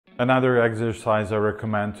Another exercise I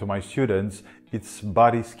recommend to my students is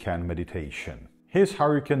body scan meditation. Here's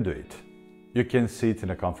how you can do it. You can sit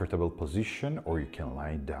in a comfortable position or you can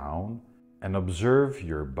lie down and observe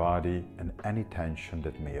your body and any tension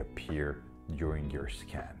that may appear during your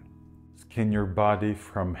scan. Scan your body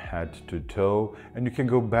from head to toe, and you can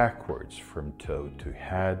go backwards from toe to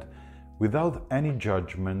head without any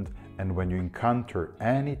judgment, and when you encounter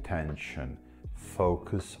any tension,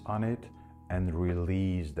 focus on it and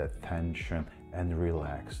release that tension and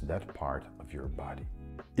relax that part of your body.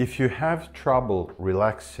 If you have trouble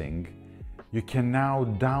relaxing, you can now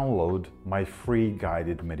download my free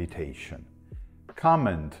guided meditation.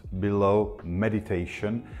 Comment below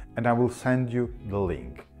meditation and I will send you the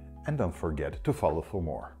link. And don't forget to follow for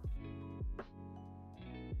more.